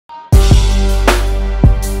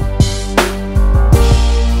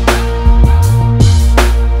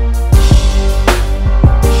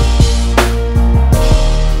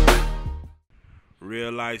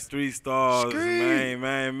Nice 3 stars,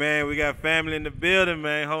 man. We got family in the building,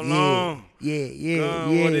 man. Hold on. Yeah.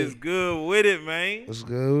 What is good with it, man? What's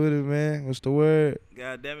good with it, man? What's the word?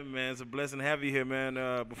 God damn it, man. It's a blessing to have you here, man.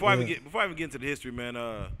 Before I even get into the history, man,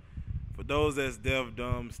 for those that's deaf,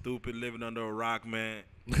 dumb, stupid, living under a rock, man,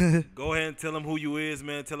 go ahead and tell them who you is,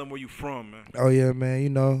 man. Tell them where you from, man. Oh, yeah, man. You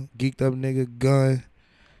know, geeked up nigga, G.U.N,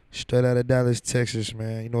 straight out of Dallas, Texas,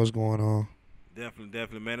 man. You know what's going on.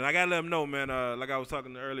 Definitely, man. And I gotta let them know, man. Like I was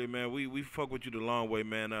talking earlier, man. We fuck with you the long way,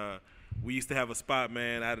 man. We used to have a spot,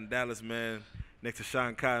 man, out in Dallas, man, next to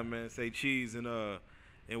Sean Cotton, man. Say cheese, and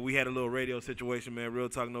we had a little radio situation, man. Real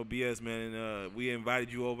talk, no BS, man. And we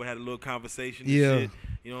invited you over, had a little conversation. And shit.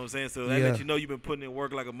 You know what I'm saying? So that let you know you've been putting in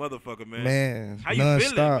work like a motherfucker, man. Man, how you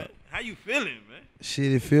feeling, man? How you feeling, man?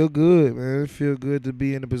 Shit, it feel good, man. It feel good to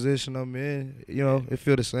be in the position I'm in. You know, it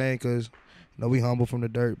feel the same because. No, we humble from the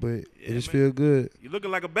dirt, but it just feel good. You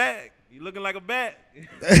looking like a bag. You looking like a bat.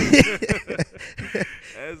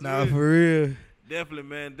 Nah, for real. Definitely,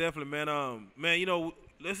 man. Man, you know,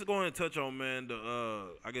 let's go ahead and touch on, man, the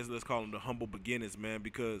I guess let's call them the humble beginnings, man,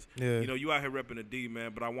 because you know you out here repping the D,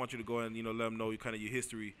 man. But I want you to go ahead and let them know kind of your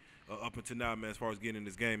history up until now, man, as far as getting in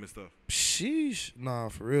this game and stuff. Sheesh, nah,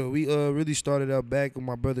 for real. We really started out back with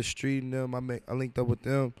my brother Street and them. I linked up with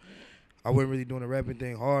them. I wasn't really doing the rapping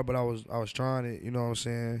thing hard, but I was trying it, you know what I'm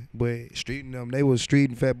saying? But Street and them, they was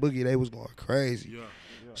Street and Fat Boogie, they was going crazy. Yeah.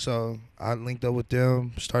 So I linked up with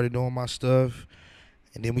them, started doing my stuff,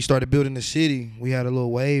 and then we started building the city. We had a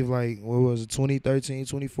little wave, like, what was it, 2013,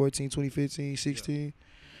 2014, 2015, 16? Yeah.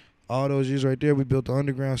 All those years right there, we built the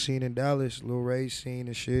underground scene in Dallas, little race scene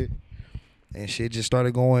and shit. And shit just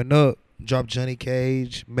started going up. Dropped Johnny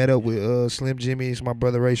Cage, met up with Slim Jimmy's, my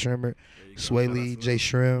brother Ray Shrimmer, Sway Lee, Jay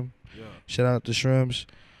Shrim. Shout out to Shrimps,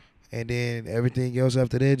 and then everything else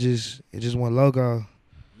after that it just went logo.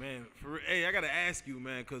 Man, hey, I gotta ask you,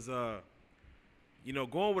 man, cause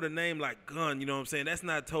going with a name like Gun, you know what I'm saying? That's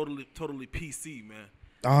not totally PC, man.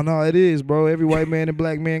 Oh no, it is, bro. Every white man and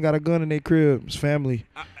black man got a gun in their crib. It's family,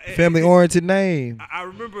 family-oriented name. I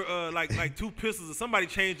remember like Two Pistols or somebody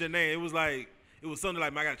changed their name. It was something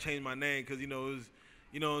like, man, I gotta change my name because it was.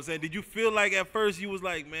 You know what I'm saying? Did you feel like at first you was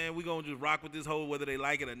like, man, we gonna just rock with this whole whether they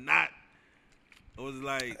like it or not? Or was it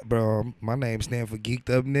like, bro, my name stand for geeked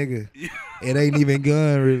up nigga. It ain't even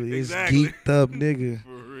Gun really. Exactly. It's geeked up nigga. For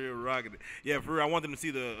real, rocking it. Yeah, for real. I want them to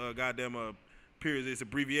see the goddamn periods. It's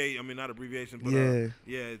abbreviate. I mean, not abbreviation, but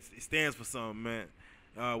it stands for something,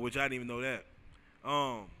 man. Which I didn't even know that.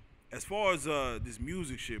 As far as this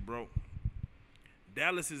music shit, bro,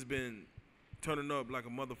 Dallas has been turning up like a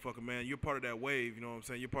motherfucker, man. You're part of that wave, you know what I'm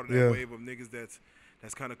saying? You're part of that wave of niggas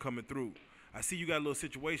that's kind of coming through. I see you got a little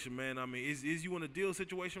situation, man. I mean, is you in a deal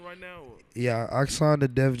situation right now? Or? Yeah, I signed to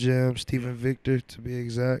Def Jam, Stephen Victor to be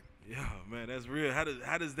exact. Yeah, man, that's real. How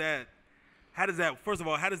does that first of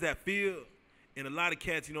all, how does that feel? And a lot of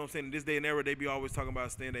cats, you know what I'm saying, in this day and era, they be always talking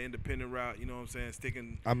about staying the independent route, you know what I'm saying,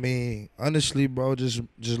 sticking. I mean, honestly, bro, just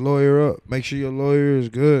lawyer up. Make sure your lawyer is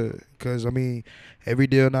good. Because, I mean, every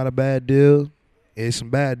deal not a bad deal. There's some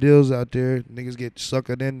bad deals out there. Niggas get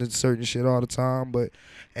suckered into certain shit all the time. But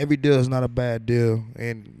every deal is not a bad deal.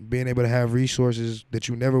 And being able to have resources that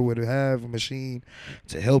you never would have, a machine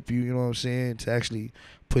to help you, you know what I'm saying, to actually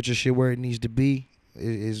put your shit where it needs to be,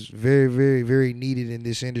 is very, very, very needed in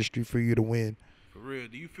this industry for you to win. For real.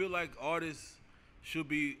 Do you feel like artists should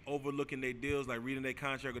be overlooking their deals, like reading their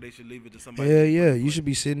contract, or they should leave it to somebody? Yeah. You should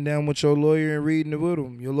be sitting down with your lawyer and reading it with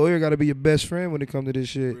them. Your lawyer got to be your best friend when it comes to this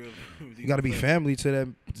shit. You got to be family to that,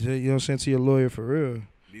 you know what I'm saying, to your lawyer for real.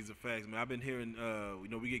 These are facts, man. I've been hearing,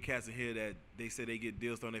 we get cats in here that they say they get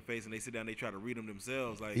deals thrown in their face and they sit down and they try to read them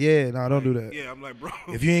themselves. Like, don't do that. Yeah, I'm like, bro.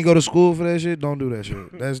 If you ain't go to school for that shit, don't do that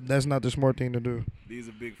shit. That's not the smart thing to do. These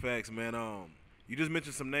are big facts, man. You just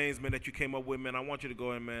mentioned some names, man, that you came up with, man. I want you to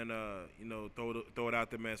go ahead, man, throw it out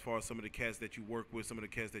there, man, as far as some of the cats that you work with, some of the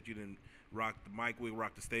cats that you didn't rock the mic with,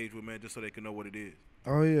 rock the stage with, man, just so they can know what it is.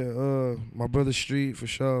 Oh, yeah. My brother Street, for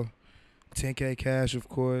sure. 10k.Caash, of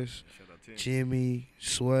course. Shout out 10. Jimmy,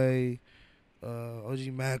 Sway, OG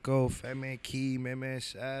Mako, Fat Man Key, Man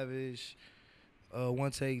Savage,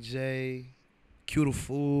 One Take J, Q the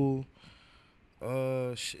Fool.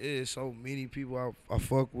 Shit, so many people I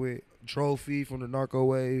fuck with. Trophy from the Narco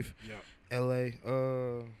Wave, LA.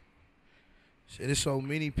 Shit, there's so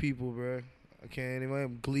many people, bro. I can't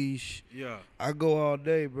even. Gleesh. Yeah. I go all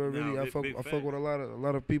day, bro. Really, No, I fuck with a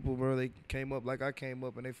lot of people, bro. They came up like I came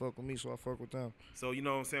up, and they fuck with me, so I fuck with them. So you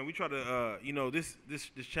know what I'm saying? We try to,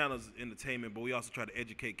 this channel is entertainment, but we also try to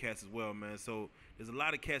educate cats as well, man. So there's a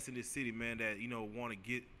lot of cats in this city, man, that want to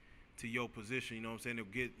get to your position. You know what I'm saying? They'll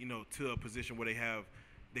get to a position where they have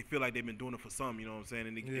they feel like they've been doing it for some, you know what I'm saying?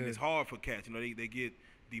 And it's hard for cats, you know, they get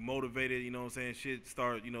demotivated, you know what I'm saying? Shit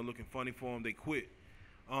start, you know, looking funny for them, they quit.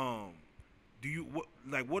 What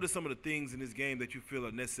are some of the things in this game that you feel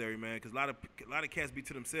are necessary, man? Because a lot of cats be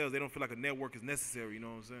to themselves, they don't feel like a network is necessary, you know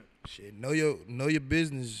what I'm saying? Shit, know your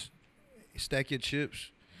business, stack your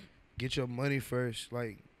chips, get your money first.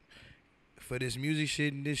 Like, for this music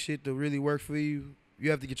shit and this shit to really work for you, you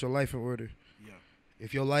have to get your life in order. Yeah.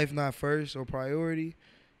 If your life not first or priority,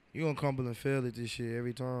 you gonna crumble and fail at this shit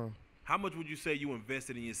every time. How much would you say you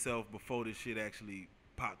invested in yourself before this shit actually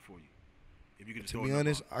popped for you? If you could just to be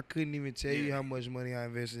honest, I couldn't even tell you how much money I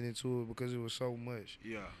invested into it because it was so much.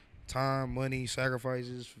 Yeah. Time, money,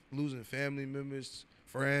 sacrifices, losing family members,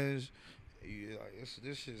 friends. Yeah, like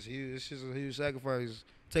this shit's huge. This shit's a huge sacrifice.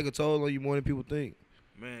 Take a toll on you more than people think.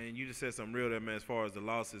 Man, you just said something real there, man. As far as the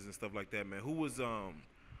losses and stuff like that, man. Who was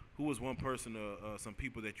one person or some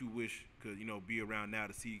people that you wish could, you know, be around now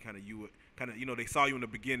to see kind of you, you know, they saw you in the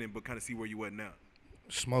beginning, but kind of see where you at now?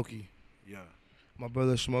 Smokey. Yeah. My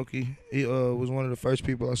brother Smokey. He was one of the first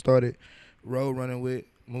people I started road running with,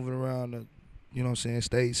 moving around the, you know what I'm saying,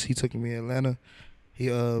 states. He took me to Atlanta.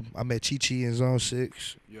 I met Chi Chi in Zone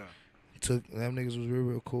 6. Yeah. Them niggas was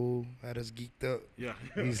real cool. Had us geeked up. Yeah.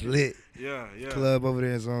 He's lit. Yeah. Club over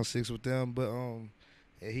there in Zone 6 with them. But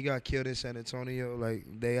yeah, he got killed in San Antonio like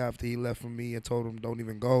day after he left from me and told him don't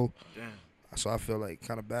even go. Damn. So I feel like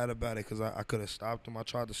kind of bad about it because I could have stopped him. I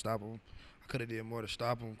tried to stop him. I could have did more to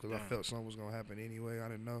stop him because I felt something was going to happen anyway. I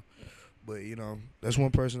didn't know. But, you know, that's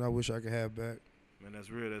one person I wish I could have back. Man,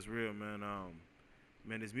 that's real, man.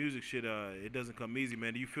 Man, this music shit, it doesn't come easy,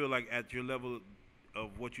 man. Do you feel like at your level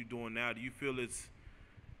of what you're doing now, do you feel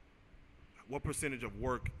what percentage of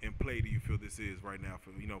work and play do you feel this is right now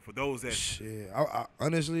for, you know, for those that... Shit,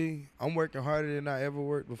 honestly, I'm working harder than I ever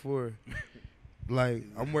worked before. Like,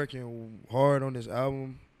 I'm working hard on this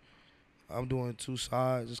album. I'm doing 2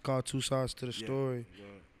 sides. It's called 2 Sides to the Story. Yeah.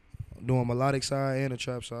 I'm doing melodic side and a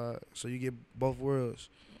trap side, so you get both worlds.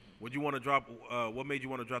 Would you want to drop? What made you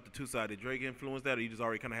want to drop the 2 side? Did Drake influence that, or you just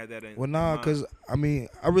already kind of had that in? Well, nah, cause I mean,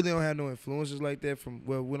 I really don't have no influences like that from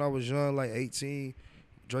when I was young, like 18.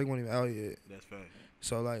 Drake wasn't even out yet. That's fact.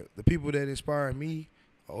 So like the people that inspired me,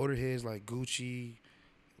 are older heads like Gucci,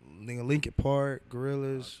 Linkin Park,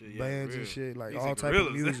 Gorillas, bands and shit, like all type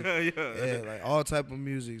of music. Yeah, like all type of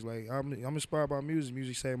music. Like I'm inspired by music.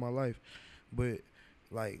 Music saved my life. But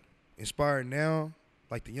like inspired now,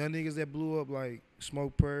 like the young niggas that blew up, like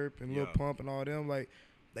Smoke Perp and Lil Pump and all them, like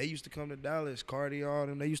they used to come to Dallas, Cardi, all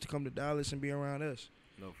them. They used to come to Dallas and be around us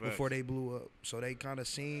before they blew up. So they kind of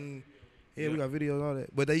seen, we got videos, all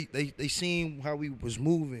that. But they seen how we was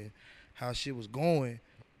moving, how shit was going,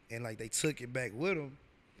 and like they took it back with them.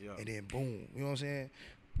 Yeah. And then boom, you know what I'm saying?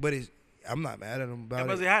 But I'm not mad at them about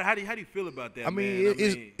it. How do you feel about that? I mean,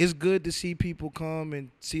 it's good to see people come and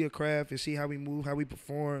see a craft and see how we move, how we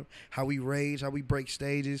perform, how we rage, how we break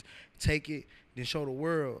stages, take it, then show the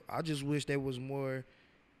world. I just wish there was more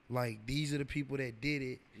like these are the people that did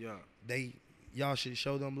it. Yeah. Y'all should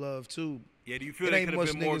show them love too. Yeah, do you feel they could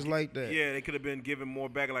have been more like that? Yeah, they could have been giving more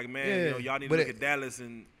back. Like, man, you know, y'all need to look at Dallas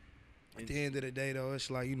and at the end of the day though, it's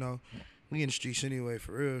like, you know, we in the streets anyway,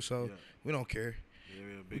 for real, so we don't care.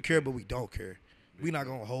 We care, but we don't care. We not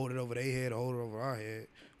going to hold it over their head or hold it over our head.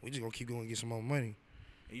 We just going to keep going and get some more money.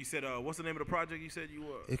 And you said, what's the name of the project you said you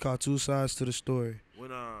were? It's called 2 Sides to the Story.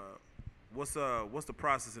 What's the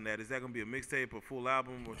process in that? Is that going to be a mixtape or full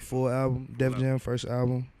album? Full album. Def Jam, first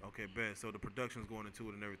album. Okay, bet. So the production's going into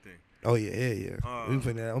it and everything. Oh, yeah.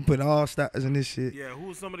 I'm putting all styles in this shit. Yeah,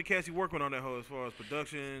 who's some of the cats you working on that hoe as far as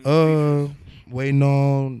production? Waiting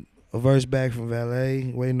on a verse back from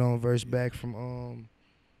Valet, waiting on a verse back from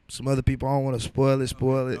some other people. I don't want to spoil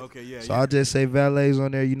it. Okay, yeah. So I'll just say Valet's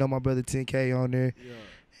on there. You know my brother 10K on there. Yeah.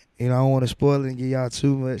 You know, I don't want to spoil it and give y'all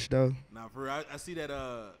too much though. Nah, for real, I see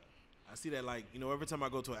that like, you know, every time I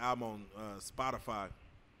go to an album on Spotify,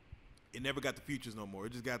 it never got the features no more.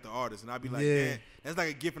 It just got the artists, and I'd be like, man, that's like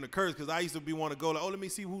a gift and a curse, because I used to be want to go like, let me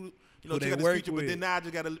see who, you know, check out this feature, but then now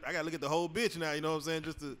I gotta look at the whole bitch now. You know what I'm saying?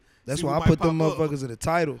 Just to. That's why I put them motherfuckers in the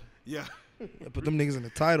title. Yeah. I put them niggas in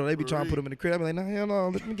the title. They be trying to put them in the crib. I be like, nah, hell no.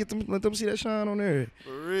 Let them see that shine on there.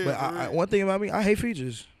 For real. But one thing about me, I hate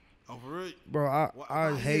features. Oh, for real? Bro,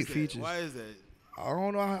 I hate features. Why is that? I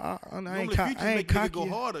don't know. I ain't cocky. Go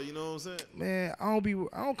harder, you know what I'm saying? Man, I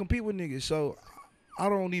don't compete with niggas, so I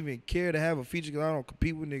don't even care to have a feature because I don't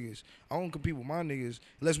compete with niggas. I don't compete with my niggas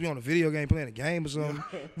unless we on a video game playing a game or something.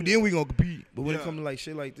 But then we gonna compete. But when it comes to like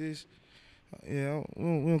shit like this, we don't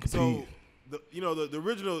compete. So, the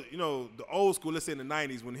original, the old school, let's say in the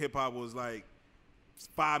 90s when hip hop was like,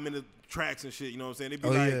 5-minute tracks and shit. You know what I'm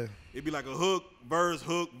saying? It'd be like a hook, verse,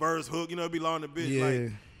 hook, verse, hook. You know, it'd be long and bitch. Yeah.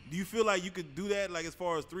 Like, do you feel like you could do that? Like as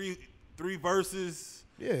far as three verses.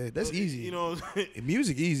 Yeah, that's easy. You know,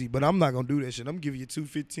 music easy, but I'm not gonna do that shit. I'm giving you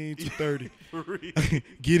 215, 230. For real.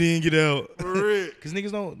 Get in, get out. For real. Cause they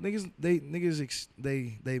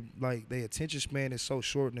attention span is so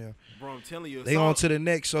short now. Bro, I'm telling you, they on to the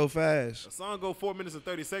next so fast. A song go 4 minutes and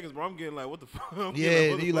 30 seconds, bro. I'm getting like, what the fuck?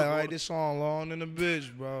 Yeah, you like, all right, this song long in the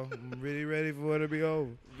bitch, bro. I'm really ready for it to be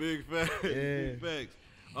over. Big facts. Yeah. Big facts.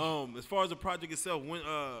 As far as the project itself, when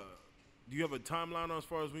do you have a timeline on as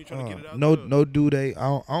far as when you're trying to get it out? No due date.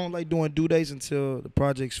 I don't like doing due dates until the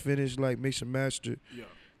project's finished, like mixed and mastered. Yeah.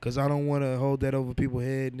 Cause I don't want to hold that over people's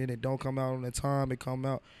head, and then it don't come out on the time it come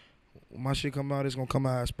out. When my shit come out, it's gonna come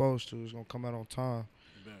out how it's supposed to. It's gonna come out on time.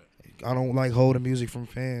 Bad. I don't like holding music from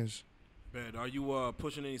fans. Bad. Are you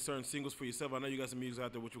pushing any certain singles for yourself? I know you got some music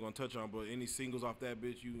out there which we're gonna touch on, but any singles off that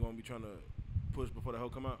bitch you gonna be trying to push before the whole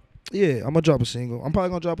come out? Yeah, I'm gonna drop a single. I'm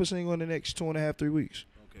probably gonna drop a single in the next 2.5, 3 weeks.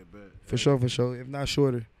 Okay, bet. For sure. If not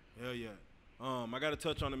shorter. Hell yeah. I gotta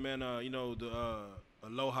touch on it, man. You know the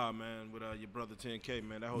Aloha, man, with your brother 10K,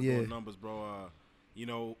 man. That whole doing numbers, bro. You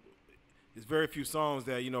know, there's very few songs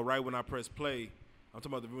that, you know, right when I press play, I'm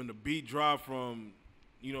talking about when the beat drop from,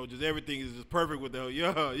 you know, just everything is just perfect with the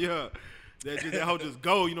yeah. That whole just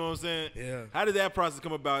go, you know what I'm saying? Yeah. How did that process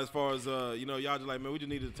come about as far as, you know, y'all just like, man, we just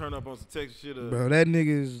need to turn up on some Texas shit? Bro, that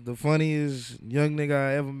nigga is the funniest young nigga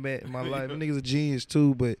I ever met in my life. That nigga's a genius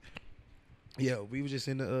too, but yeah, we was just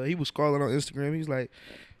in the, he was scrolling on Instagram. He was like,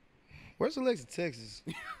 where's Alexa, Texas?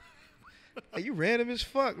 Like, you random as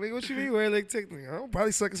fuck, nigga. What you mean where Alexa, Texas? I'm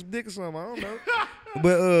probably sucking some dick or something. I don't know.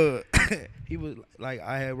 But he was like,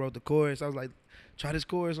 I had wrote the chorus. I was like, try this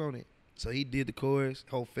chorus on it. So he did the chorus,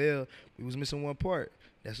 whole fail. We was missing one part.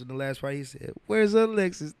 That's what the last part he said, where's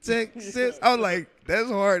Alexis, Texas? I was like, that's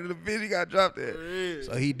hard. The bitch, he got dropped there.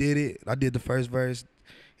 So he did it. I did the first verse,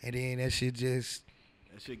 and then that shit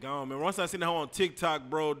gone, man. Once I seen that whole on TikTok,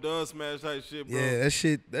 bro, does smash type shit, bro. Yeah, that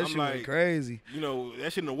shit like, went crazy. You know,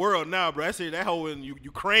 that shit in the world now, bro. That whole in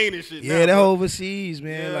Ukraine and shit. Yeah, now, that bro. whole overseas,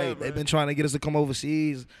 man. Yeah, like man. They've been trying to get us to come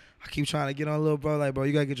overseas. I keep trying to get on little bro, like, bro,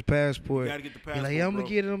 you gotta get your passport. You gotta get the passport. He's like, yeah, I'm gonna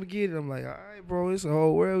get it. I'm like, all right, bro, it's a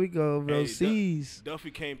whole world we go, bro. Overseas.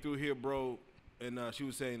 Duffy came through here, bro, and she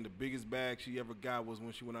was saying the biggest bag she ever got was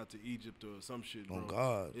when she went out to Egypt or some shit, bro. Oh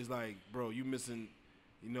God. It's like, bro, you missing.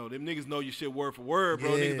 You know, them niggas know your shit word for word,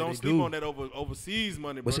 bro. Yeah, niggas don't sleep on that overseas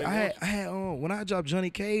money, bro. But I had when I dropped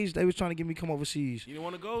Johnny Cage, they was trying to get me to come overseas. You didn't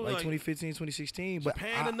want to go? Like 2015, 2016. But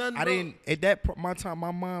I didn't, at that my time,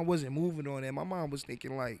 my mind wasn't moving on that. My mind was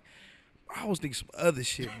thinking like, I was thinking some other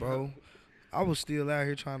shit, bro. I was still out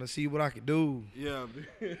here trying to see what I could do. Yeah,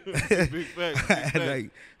 big facts.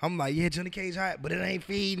 Like, I'm like, yeah, Johnny Cage hot, but it ain't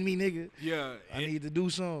feeding me, nigga. Yeah. I need to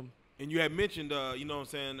do something. And you had mentioned, you know what I'm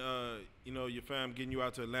saying, you know, your fam getting you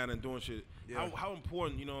out to Atlanta and doing shit. Yeah. How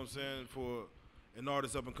important, you know what I'm saying, for an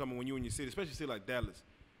artist up and coming when you in your city, especially a city like Dallas,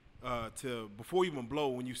 to before you even blow,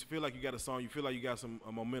 when you feel like you got a song, you feel like you got some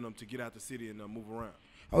momentum to get out the city and move around?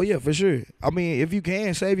 Oh, yeah, for sure. I mean, if you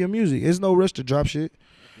can, save your music. There's no rush to drop shit.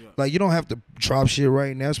 Yeah. Like, you don't have to drop shit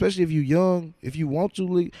right now, especially if you're young. If you want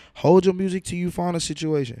to, hold your music till you find a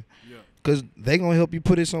situation. Yeah. Because they going to help you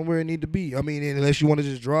put it somewhere it need to be. I mean, unless you want to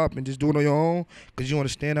just drop and just do it on your own because you want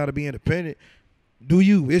to stand out to be independent, do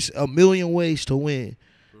you. It's a million ways to win.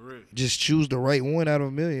 Just choose the right one out of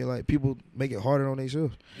a million. Like, people make it harder on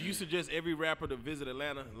themselves. Do you suggest every rapper to visit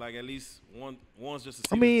Atlanta, like at least once just to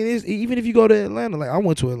see? I mean, even if you go to Atlanta, like I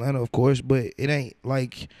went to Atlanta, of course, but it ain't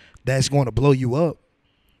like that's going to blow you up.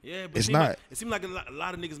 Yeah, but it's not. It seemed like a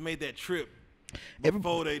lot of niggas made that trip. I went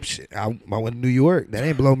to New York. That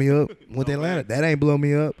ain't blow me up. Went to Atlanta. That ain't blow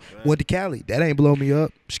me up. Right. Went to Cali. That ain't blow me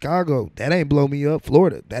up. Chicago. That ain't blow me up.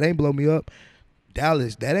 Florida. That ain't blow me up.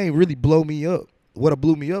 Dallas. That ain't really blow me up. What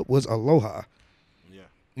blew me up was Aloha. Yeah.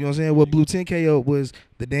 You know what I'm saying? What blew 10K up was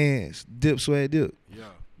the dance, Dip, Swag, Dip. Yeah.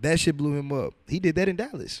 That shit blew him up. He did that in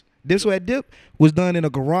Dallas. Dip, Swag, Dip was done in a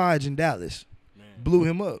garage in Dallas. Man. Blew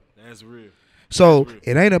him up. That's real. So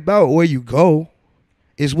it ain't about where you go.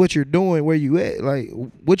 It's what you're doing, where you at. Like,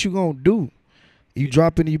 what you gonna do? You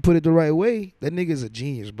drop it and you put it the right way. That nigga's a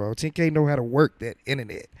genius, bro. 10K know how to work that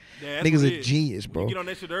internet. Yeah, nigga's a genius, bro. You get on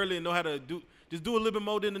that shit early and know how to just do a little bit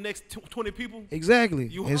more than the next 20 people. Exactly.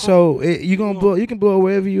 So you can blow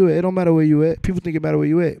wherever you at. It don't matter where you at. People think it matter where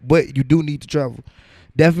you at, but you do need to travel.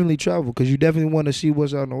 Definitely travel because you definitely want to see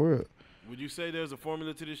what's out in the world. Would you say there's a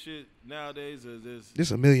formula to this shit nowadays? Or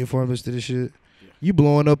there's a million formulas to this shit. Yeah. You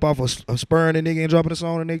blowing up off a spurring a nigga and dropping a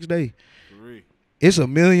song the next day. For real. It's a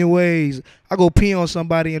million ways. I go pee on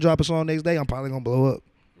somebody and drop a song the next day, I'm probably gonna blow up.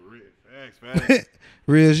 For real. Facts.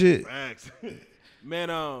 Real shit. Facts.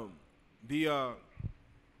 Man,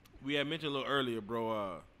 we had mentioned a little earlier,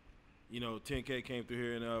 bro. 10K came through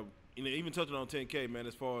here, and even touching on 10K, man,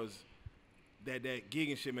 as far as that gig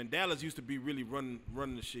and shit, man. Dallas used to be really running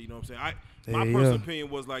the shit. You know what I'm saying? My personal opinion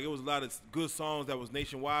was like it was a lot of good songs that was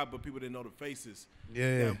nationwide, but people didn't know the faces.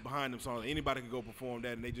 That behind them songs. Anybody could go perform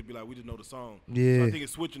that, and they just be like, we just know the song. Yeah. So I think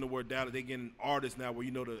it's switching the word Dallas. They getting artists now where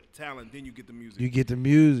you know the talent, then you get the music. You get the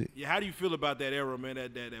music. Yeah. How do you feel about that era, man?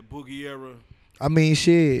 That boogie era. I mean,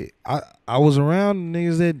 shit. I was around the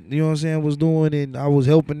niggas that, you know what I'm saying, was doing it, and I was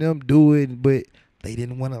helping them do it, but they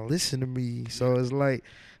didn't want to listen to me. So it's like,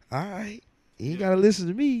 all right, you ain't got to listen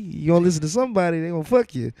to me. You going to listen to somebody, they going to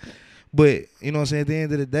fuck you. But, you know what I'm saying, at the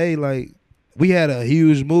end of the day, like, we had a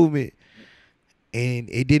huge movement, and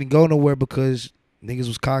it didn't go nowhere because niggas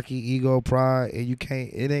was cocky, ego, pride, and it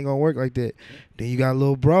ain't going to work like that. Then you got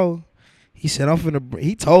little bro. He said,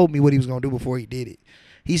 he told me what he was going to do before he did it.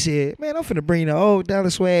 He said, man, I'm finna bring the old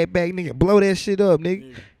Dallas swag back, nigga. Blow that shit up,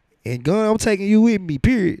 nigga. And gun, I'm taking you with me,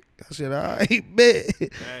 period. I said, all right, bet.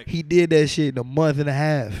 He did that shit in a month and a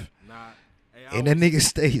half. And that nigga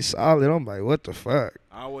stayed solid. I'm like, what the fuck?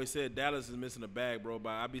 I always said Dallas is missing a bag, bro.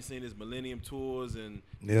 But I be seeing this Millennium tours and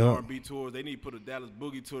R&B tours. They need to put a Dallas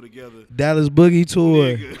Boogie tour together. Dallas Boogie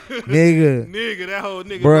tour. Nigga. Nigga, that whole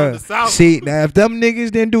nigga from the South. See, now if them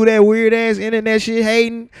niggas didn't do that weird ass internet shit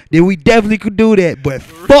hating, then we definitely could do that. But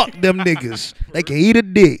fuck them niggas. They can eat a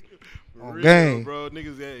dick. Real, gang. Bro.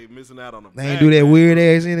 Niggas missing out on them. They ain't do that weird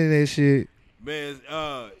ass internet shit. Man,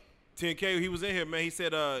 10K, he was in here, man. He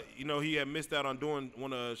said, he had missed out on doing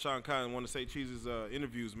one of Sean Conn, one of Say Cheese's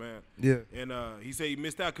interviews, man. Yeah. And he said he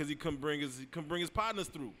missed out because he couldn't bring his partners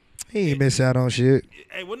through. He ain't miss out on shit.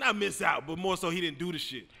 Hey, well, not miss out, but more so he didn't do the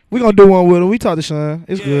shit. We gonna do one with him. We talked to Sean.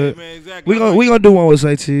 It's good. Man, exactly. We gonna do one with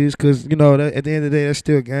Say Cheese because at the end of the day, that's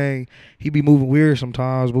still gang. He be moving weird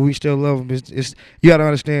sometimes, but we still love him. It's you gotta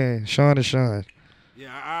understand, Sean is Sean. Yeah,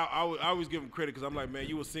 I always give him credit because I'm like, man,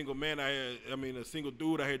 you a single man out here. I mean, a single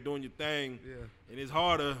dude out here doing your thing. Yeah. And it's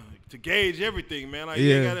harder to gauge everything, man. Like,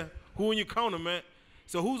 you gotta who in your corner, man.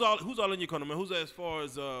 So who's all in your corner, man? Who's as far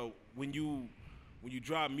as when you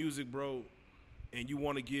drop music, bro, and you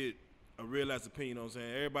want to get a real-ass opinion, you know what I'm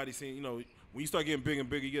saying? Everybody's saying, when you start getting bigger and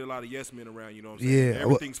bigger, you get a lot of yes men around, you know what I'm saying? Yeah.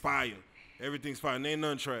 Everything's fire. Everything's fire. And ain't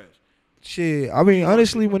nothing trash. Shit, I mean,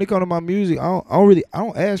 honestly, when it comes to my music, I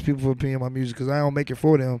don't ask people for opinion on my music because I don't make it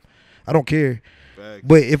for them. I don't care. Facts.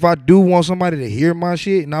 But if I do want somebody to hear my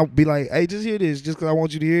shit, and I'll be like, hey, just hear this, just because I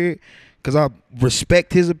want you to hear it, because I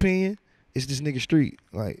respect his opinion, it's this nigga Street.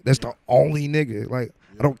 Like, that's the only nigga. Like,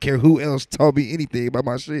 I don't care who else told me anything about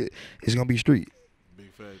my shit. It's gonna be Street.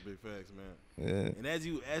 Big facts, man. Yeah. And as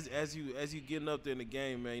you getting up there in the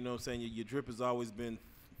game, man, you know what I'm saying? Your drip has always been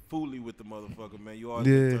fooly with the motherfucker, man. You always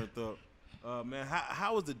been turned up. Man,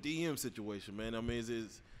 how is the DM situation, man? I mean,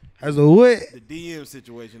 as a what? The DM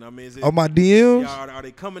situation. I mean, is it? Oh, my DMs? Are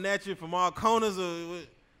they coming at you from all corners or what?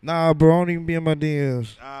 Nah, bro, I don't even be in my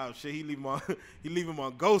DMs. Oh shit, he leave him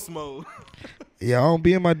on ghost mode. Yeah, I don't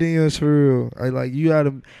be in my DMs for real.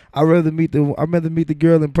 I'd rather meet the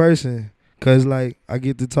girl in person, cause like I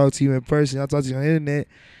get to talk to you in person. I talk to you on the internet.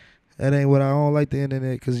 That ain't what I don't like the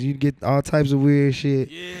internet, cause you get all types of weird shit.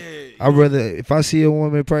 Yeah. I'd rather if I see a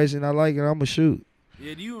woman in person, I like it, I'ma shoot.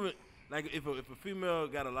 Yeah, do you like if a female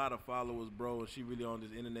got a lot of followers, bro, and she really on this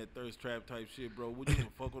internet thirst trap type shit, bro? Would you even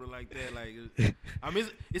fuck with her like that? Like, I mean,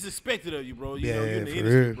 it's expected of you, bro. You know, you're in the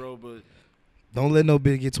industry, real. Bro, but don't let no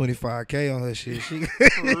bitch get 25K on her shit.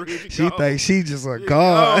 She thinks she just a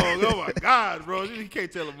god. Oh my god, bro, you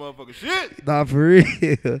can't tell a motherfucker shit. Nah, for real.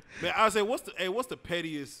 Man, I say, what's the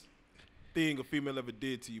pettiest thing a female ever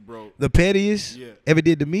did to you, bro? The pettiest? Yeah. Ever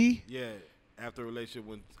did to me? Yeah. After a relationship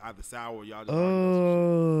went either sour or y'all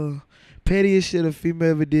just pettiest shit a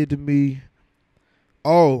female ever did to me.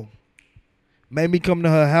 Oh. Made me come to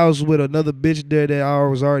her house with another bitch there that I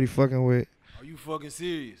was already fucking with. Are you fucking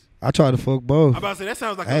serious? I tried to fuck both. I'm about to say that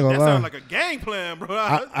sounds like a gang plan, bro.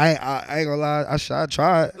 I ain't gonna lie. I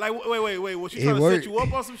tried. Like wait. Was she trying to set you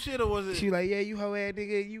up on some shit or was it? She like, yeah, you hoe ass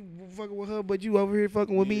nigga, you fucking with her, but you over here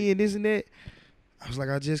fucking with me and this and that. I was like,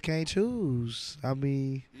 I just can't choose. I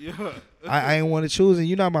mean, I ain't want to choose, and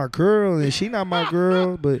you not my girl, and she not my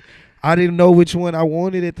girl, but I didn't know which one I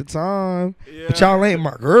wanted at the time. Yeah. But y'all ain't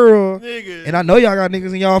my girl. Nigga. And I know y'all got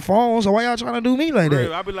niggas in y'all phone, so why y'all trying to do me like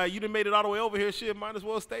that? I be like, you done made it all the way over here, shit, might as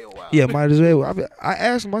well stay a while. Yeah, might as well. I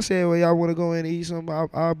asked him, I said, well, y'all want to go in and eat something?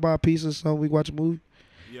 I'll buy a piece or something, we watch a movie.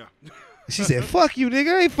 Yeah. She said, fuck you,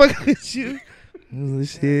 nigga, I ain't fucking with you.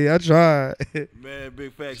 Shit, I tried. Man,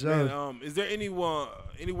 big facts, Sure. man. Is there anywhere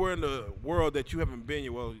in the world that you haven't been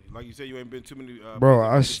yet? Well, like you said, you ain't been too many Bro,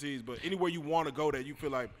 places overseas, but anywhere you want to go that you feel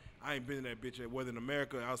like I ain't been in that bitch yet, whether in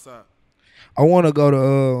America or outside. I want to go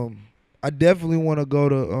to. I definitely want to go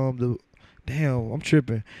to the. Damn, I'm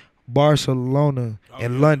tripping. Barcelona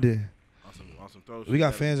and London. Awesome throw. We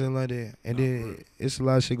got fans in London, and then it's a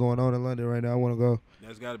lot of shit going on in London right now. I want to go.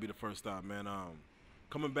 That's got to be the first stop, man.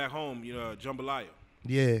 Coming back home, jambalaya.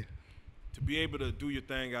 Yeah. To be able to do your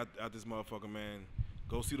thing out this motherfucker, man.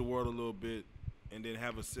 Go see the world a little bit, and then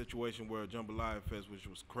have a situation where Jambalaya Fest, which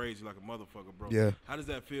was crazy like a motherfucker, bro. Yeah. How does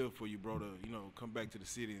that feel for you, bro? To come back to the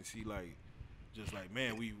city and see just like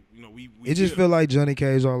man, we It just feel like Johnny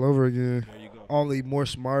Cage all over again. There you go. Only more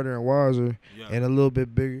smarter and wiser, and a little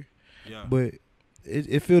bit bigger. Yeah. But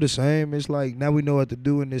it feel the same. It's like now we know what to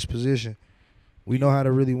do in this position. We know how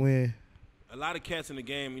to really win. A lot of cats in the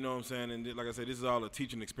game, you know what I'm saying? And like I said, this is all a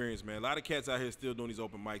teaching experience, man. A lot of cats out here still doing these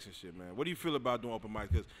open mics and shit, man. What do you feel about doing open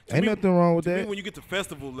mics? Because ain't nothing wrong with that. When you get to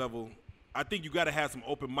festival level, I think you got to have some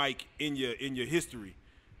open mic in your history.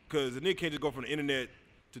 Because the nigga can't just go from the internet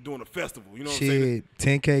to doing a festival. You know what I'm saying?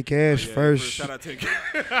 10k.Caash first. Shout out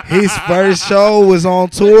 10k. His first show was on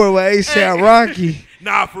tour with A$AP Rocky.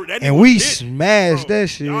 Nah, for that. And we smashed that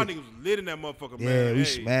shit. Y'all niggas lit in that motherfucker, man. Yeah, we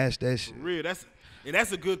smashed that shit. For real,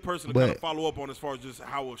 that's a good person to kind of follow up on as far as just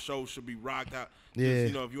how a show should be rocked out. Yeah.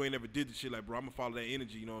 Just, if you ain't never did the shit, like, bro, I'm gonna follow that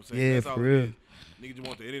energy. You know what I'm saying? Yeah, that's for all real. Niggas just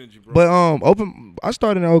want the energy, bro. But I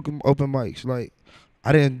started in open mics. Like,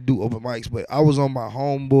 I didn't do open mics, but I was on my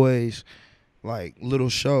homeboys like little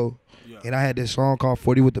show, and I had this song called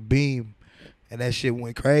 40 with the Beam. And that shit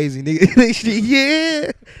went crazy, nigga.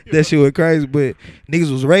 That shit went crazy, but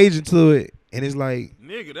niggas was raging to it, and it's like,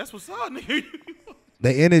 nigga, that's what's up, nigga.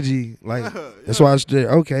 The energy, like, that's why I said,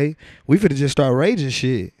 okay, we finna just start raging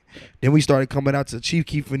shit. Then we started coming out to Chief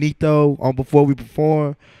Keef Finito on Before We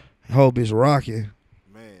Perform. Whole bitch rocking.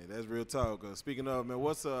 Man, that's real talk. Speaking of, man,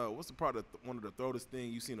 what's the part of one of the throatest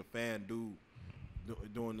thing you seen a fan do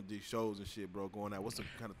doing these shows and shit, bro, going out? What's the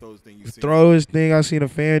kind of throatest thing you seen? The throatest thing I seen a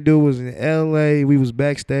fan do was in L.A. We was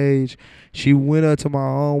backstage. She went up to my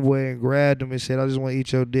homeboy and grabbed him and said, I just want to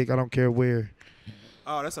eat your dick. I don't care where.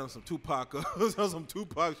 Oh, that sounds some Tupac. That sounds some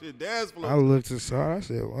Tupac shit. Dance floor. I looked to Sar. I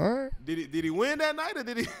said, what? Did he win that night or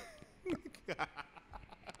did he?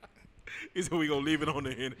 He said we gonna leave it on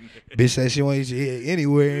the internet. Bitch said she wants you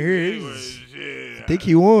anywhere in here. I think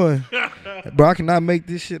he won. Bro, I cannot make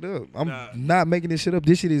this shit up. I'm not making this shit up.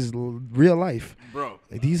 This shit is real life. Bro.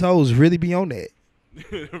 Like, these hoes really be on that.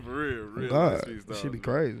 For real. God, this should be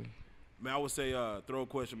crazy. Man, I would say throw a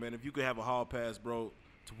question, man. If you could have a hall pass, bro,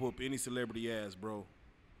 to whoop any celebrity ass, bro,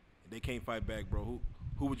 they can't fight back, bro,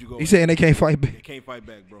 who would you go? You saying they can't fight back? They can't fight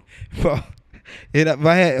back, bro. And if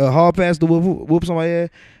I had a hall pass to whoop somebody ass,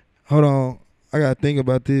 hold on, I gotta think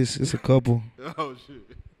about this. It's a couple. Oh shit.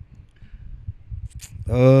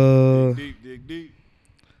 Dig deep.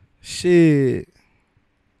 Shit.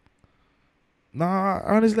 Nah,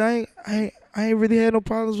 honestly, I ain't really had no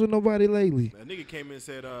problems with nobody lately. That nigga came in and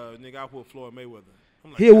said, nigga, I put Floyd Mayweather.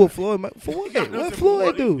 I'm like, he whoop Floyd. For what? What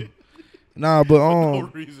Floyd do? Nah, but no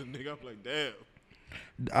reason, nigga. I'm like, damn.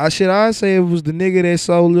 I say it was the nigga that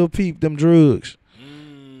sold Lil Peep them drugs.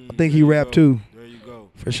 I think he rapped too. There you go.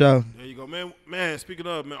 For sure. There you go, man. Man, speaking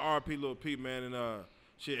of, man, R.I.P. Lil Peep, man, and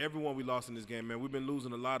shit, everyone we lost in this game, man. We've been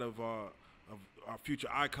losing a lot of our future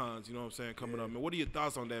icons. You know what I'm saying? Coming up, man. What are your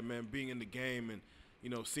thoughts on that, man? Being in the game and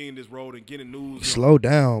seeing this road and getting news. Slow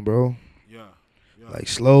down, bro. Yeah. Like,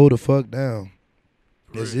 slow the fuck down.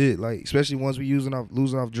 That's it. Like, especially once we losing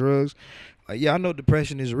off drugs. Like, yeah, I know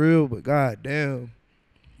depression is real, but god damn.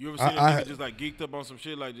 You ever seen a nigga just like geeked up on some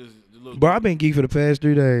shit like just a little? Bro, I've been geeked for the past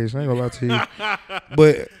 3 days. I ain't gonna lie to you.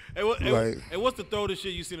 But hey, what's the throatest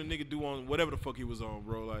shit you seen a nigga do on whatever the fuck he was on,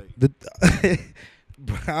 bro? Like,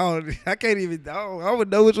 bro, I can't even. I would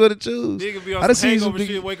know which one to choose. Nigga be on some hangover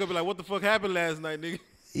shit. Wake up and be like, what the fuck happened last night, nigga?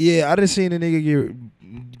 Yeah, I done seen a nigga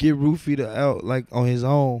get roofied out like on his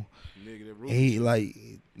own. Nigga, that he like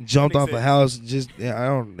jumped off a house. Just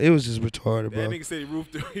it was just retarded, bro. That nigga said he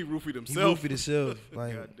roofied himself. He roofied himself.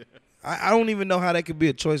 Like, I don't even know how that could be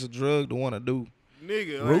a choice of drug to want to do.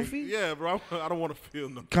 Nigga, roofie? Like, yeah, bro. I don't want to feel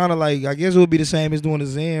nothing. Kind of like, I guess it would be the same as doing the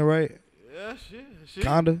Zen, right? Yeah, shit.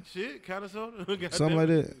 Kinda. Shit, kinda sort of. Something like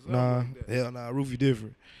that. Nah, hell nah. Roofie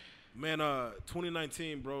different. Man,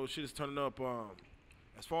 2019, bro. Shit is turning up.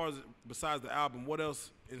 As far as besides the album, what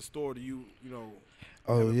else in store do you know?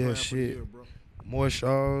 Oh yeah, shit. Year, bro? More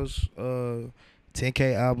shows.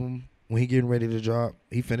 10K album when he getting ready to drop.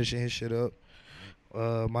 He finishing his shit up.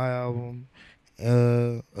 My album.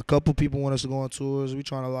 A couple people want us to go on tours. We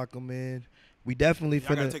trying to lock them in. We definitely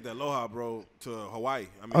finna. I gotta take that Aloha, bro, to Hawaii.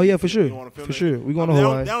 I mean, oh yeah, for sure. For sure, we going to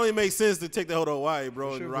Hawaii. That only makes sense to take the whole to Hawaii,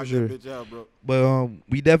 bro, and rock that bitch out, bro. But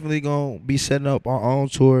we definitely gonna be setting up our own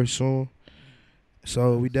tour soon.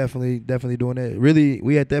 So we definitely doing that. Really,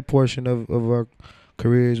 we at that portion of our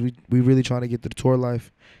careers. We really trying to get to the tour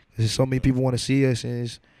life. There's so many people want to see us,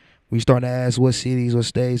 and we starting to ask what cities, what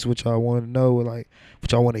states, what y'all want to know, like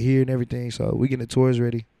what y'all want to hear and everything. So we getting the tours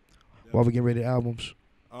ready while we getting ready to albums.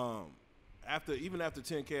 Even after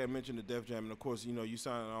 10K, I mentioned the Def Jam, and of course, you know, you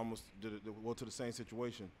signed almost to the same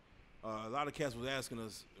situation. A lot of cats was asking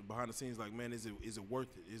us behind the scenes, like, man, is it worth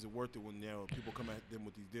it? Is it worth it when people come at them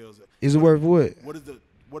with these deals? Is it worth what?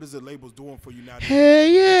 What is the labels doing for you now? Hell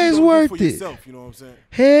yeah, it's worth it. Yourself, you know what I'm saying?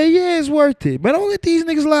 Hell yeah, it's worth it. But don't let these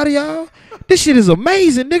niggas lie to y'all. This shit is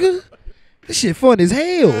amazing, nigga. This shit fun as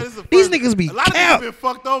hell. Yeah, these niggas be a lot of niggas been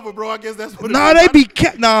fucked over, bro. I guess that's what. Nah, they be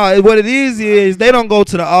capped. Nah, what it is they don't go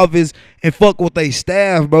to the office and fuck with they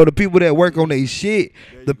staff, bro. The people that work on their shit,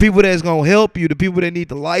 the people that's gonna help you, the people that need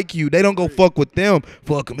to like you, they don't go fuck with them.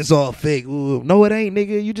 Fuck them, it's all fake. Ooh, no, it ain't,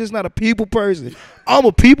 nigga. You just not a people person. I'm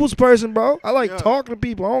a people's person, bro. I like talking to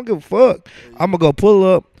people. I don't give a fuck. I'm gonna go pull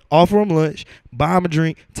up, offer them lunch, buy them a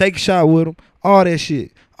drink, take a shot with them, all that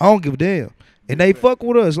shit. I don't give a damn. And they fuck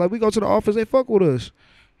with us. Like, we go to the office, they fuck with us.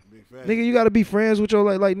 Nigga, you got to be friends with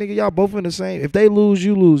your, like, nigga, y'all both in the same. If they lose,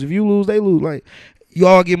 you lose. If you lose, they lose. Like, you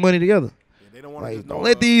all get money together. Yeah, they don't like, don't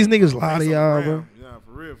let these niggas lie to y'all, bro. Yeah,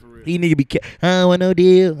 for real. These niggas be, I don't want no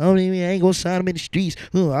deal. I ain't gonna sign them in the streets.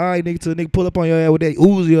 All right, nigga, till a nigga pull up on your ass with that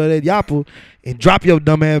Uzi or that Yappa and drop your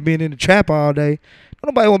dumb ass being in the trap all day.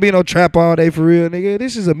 Nobody want to be in no trap all day for real, nigga.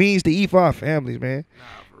 This is a means to eat for our families, man.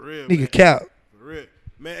 Nah, for real, nigga, cap.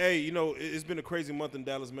 Man, hey, you know, it's been a crazy month in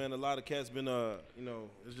Dallas, man. A lot of cats been, you know,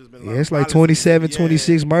 it's just been a lot it's like 27,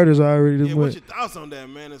 26 murders already this month. What's your thoughts on that,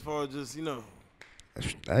 man, as far as just, you know?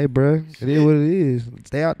 Hey, bro, it is what it is.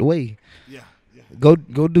 Stay out the way. Yeah. Go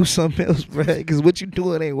do something else, bro, because what you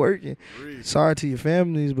doing ain't working. Sorry to your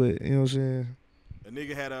families, but, you know what I'm saying? A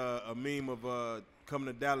nigga had a meme of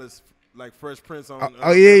coming to Dallas like Fresh Prince on.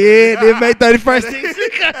 Yeah. They May 31st.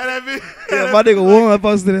 Yeah, my nigga Juan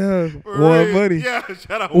posted that. Juan Money. Yeah,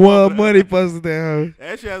 shout out Juan Money posted that.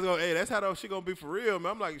 That shit was hey, that's how she gonna be for real,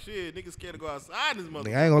 man. I'm like, shit, niggas scared to go outside this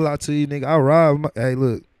motherfucker. I ain't gonna lie to you, nigga. I rob. Hey,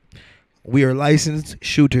 look, we are licensed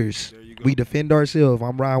shooters. We defend ourselves.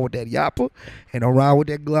 I'm riding with that Yappa, and I'm riding with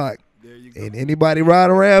that Glock. There you go. And anybody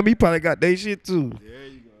riding around me probably got their shit too. There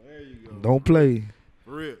you go. Don't play.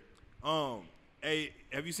 For real. Hey,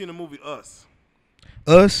 have you seen the movie Us?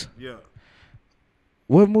 Us? Yeah.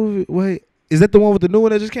 What movie? Wait, is that the one with the new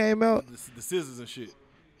one that just came out? The scissors and shit.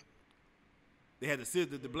 They had the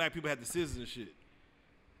scissors. The black people had the scissors and shit.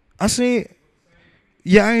 I seen.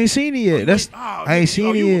 Yeah, I ain't seen it yet. I ain't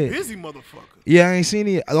seen it yet. You a busy motherfucker. Yeah, I ain't seen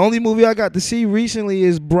it yet. The only movie I got to see recently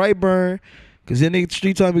is Brightburn, cause that nigga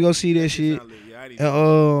Street told me go see that shit.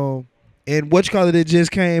 And it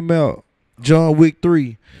just came out. John Wick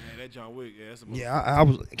 3. John Wick, that's a motherfucker. Yeah, I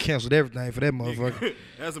was canceled everything for that motherfucker.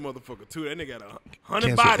 That's a motherfucker too. That nigga got 100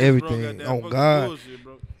 canceled bodies, everything. Bro. Oh God, bullshit,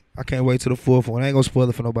 bro. I can't wait till the fourth one. I ain't gonna spoil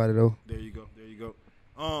it for nobody though. There you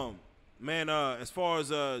go. Man, as far as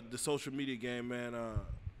the social media game, man,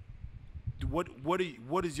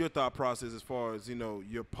 what is your thought process as far as, you know,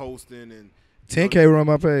 your posting and 10K run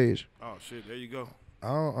my page. Oh shit, there you go. I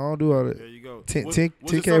don't do all that. There you go.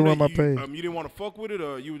 10K run my page. You didn't want to fuck with it,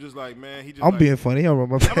 or you were just like, man, he just. I'm being funny. He don't run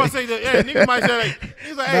my page. I'm about to say that. Yeah, nigga might say like,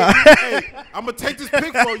 he's like, hey, I'm gonna take this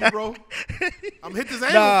pic for you, bro. I'm gonna hit this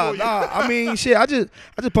angle for you. I mean, shit. I just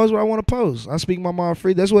post what I want to post. I speak my mind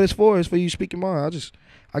free. That's what it's for. It's for you speaking mind.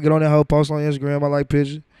 I get on that whole post on Instagram. I like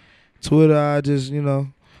pictures. Twitter, I just, you know,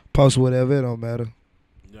 post whatever. It don't matter.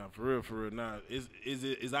 Yeah, for real. Nah, is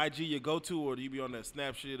IG your go-to, or do you be on that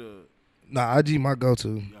Snap shit, or? Nah, IG my go-to.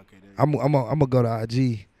 Okay, I'm gonna go to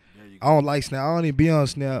IG. I don't like Snap. I don't even be on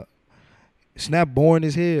Snap. Snap boring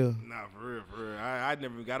as hell. Nah, for real. I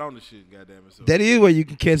never got on the shit, goddamn it. So. That is where you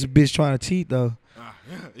can catch a bitch trying to cheat though.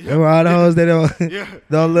 Remember all the hoes that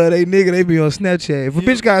don't love they nigga, they be on Snapchat. If a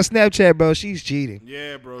bitch got Snapchat, bro, she's cheating.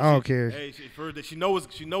 Yeah, bro. I don't care. Hey, she knows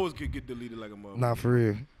it could get deleted like a mother. Nah, for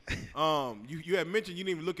real. You had mentioned you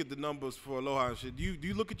didn't even look at the numbers for Aloha and shit. Do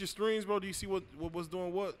you look at your streams, bro? Do you see what's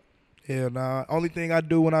doing what? Hell nah. Only thing I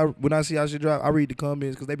do when I see how shit drop, I read the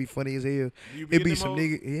comments because they be funny as hell. It be some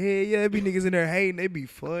niggas. Yeah, it be niggas in there hating. They be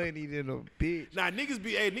funny than a bitch. Nah,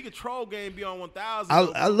 nigga troll game be on 1,000.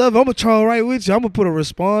 I love it. I'm a troll right with you. I'm gonna put a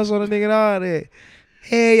response on a nigga and all that.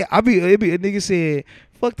 Hey, it be a nigga said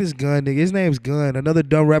fuck this Gun nigga. His name's Gun. Another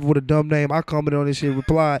dumb rapper with a dumb name. I commented on this shit,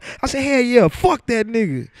 replied. I said, hell yeah, fuck that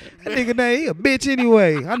nigga. That nigga name, he a bitch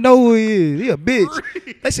anyway. I know who he is. He a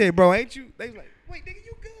bitch. They said, bro, ain't you? They was like, wait, nigga,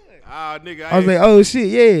 you Gun. Ah, nigga. I was like, oh shit,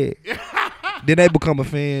 yeah. Then they become a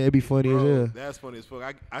fan. It'd be funny as hell. That's funny as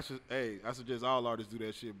fuck. I suggest all artists do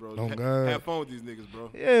that shit, bro. Oh, God. Have fun with these niggas,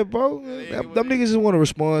 bro. Yeah, bro. Them niggas just want a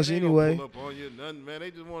response anyway. Pull up on you, nothing, man.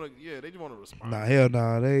 They just want to respond. Nah, hell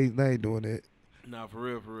nah. They ain't doing that. Nah, for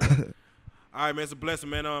real. All right, man. It's a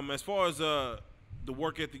blessing, man. As far as the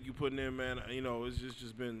work ethic you putting in, man, you know, it's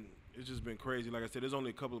just been crazy. Like I said, there's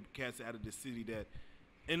only a couple of cats out of the city that.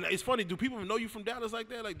 And it's funny, do people know you from Dallas like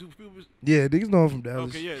that? Like, do people? Yeah, niggas know I'm from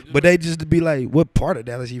Dallas. Okay, yeah. But they just be like, what part of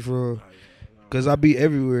Dallas you from? Because I be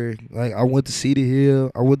everywhere. Like, I went to Cedar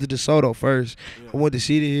Hill. I went to DeSoto first. Yeah. I went to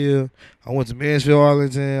Cedar Hill. I went to Mansfield,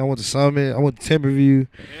 Arlington. I went to Summit. I went to Timberview.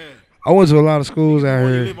 Yeah. I went to a lot of schools out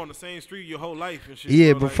here. You live on the same street your whole life and shit.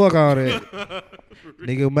 Yeah, but like, fuck all that.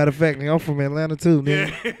 Nigga, matter of fact, nigga, I'm from Atlanta too,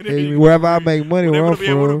 nigga. Yeah. Wherever I make money, where I'm from.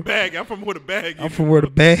 I'm from where the bag is. I'm from where the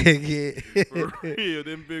bag is. For real,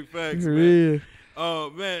 them big facts, for man. Real.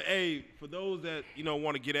 Man, hey, for those that, you know,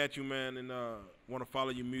 want to get at you, man, and want to follow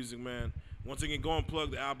your music, man, once again, go and plug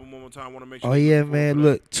the album one more time. I want to make sure. Oh, yeah, man.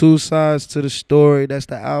 Look, 2 sides to the story. That's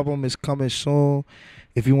the album. It's coming soon.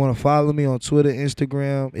 If you want to follow me on Twitter,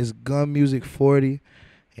 Instagram, it's Gun Music 40.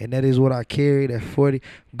 And that is what I carry, that 40.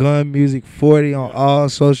 Gun Music 40 on all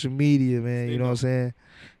social media, man. You know what I'm saying?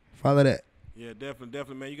 Follow that. Yeah,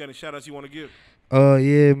 definitely, man. You got any shout-outs you want to give?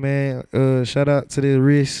 Yeah, man. Shout out to the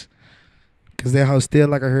wrist. Because that house still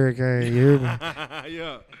like a hurricane. You hear me?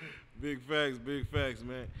 Yeah. Big facts,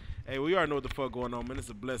 man. Hey, we already know what the fuck going on, man. It's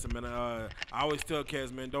a blessing, man. I always tell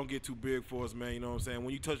cats, man, don't get too big for us, man. You know what I'm saying?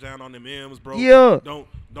 When you touch down on them M's, bro, yeah.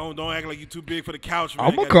 Don't act like you too big for the couch, man.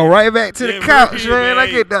 I'm gonna come right back to the couch, man. I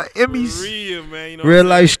get the Emmys. Real, man. You know Real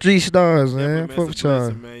life street stars, man. Fuck with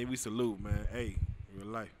y'all. Man. We salute, man. Hey, real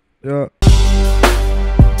life. Yeah.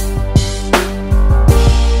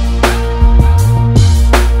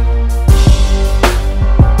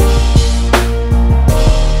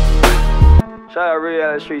 Shout out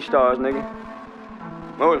Reallyfe Street Stars, nigga.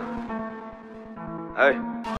 Moving. Hey.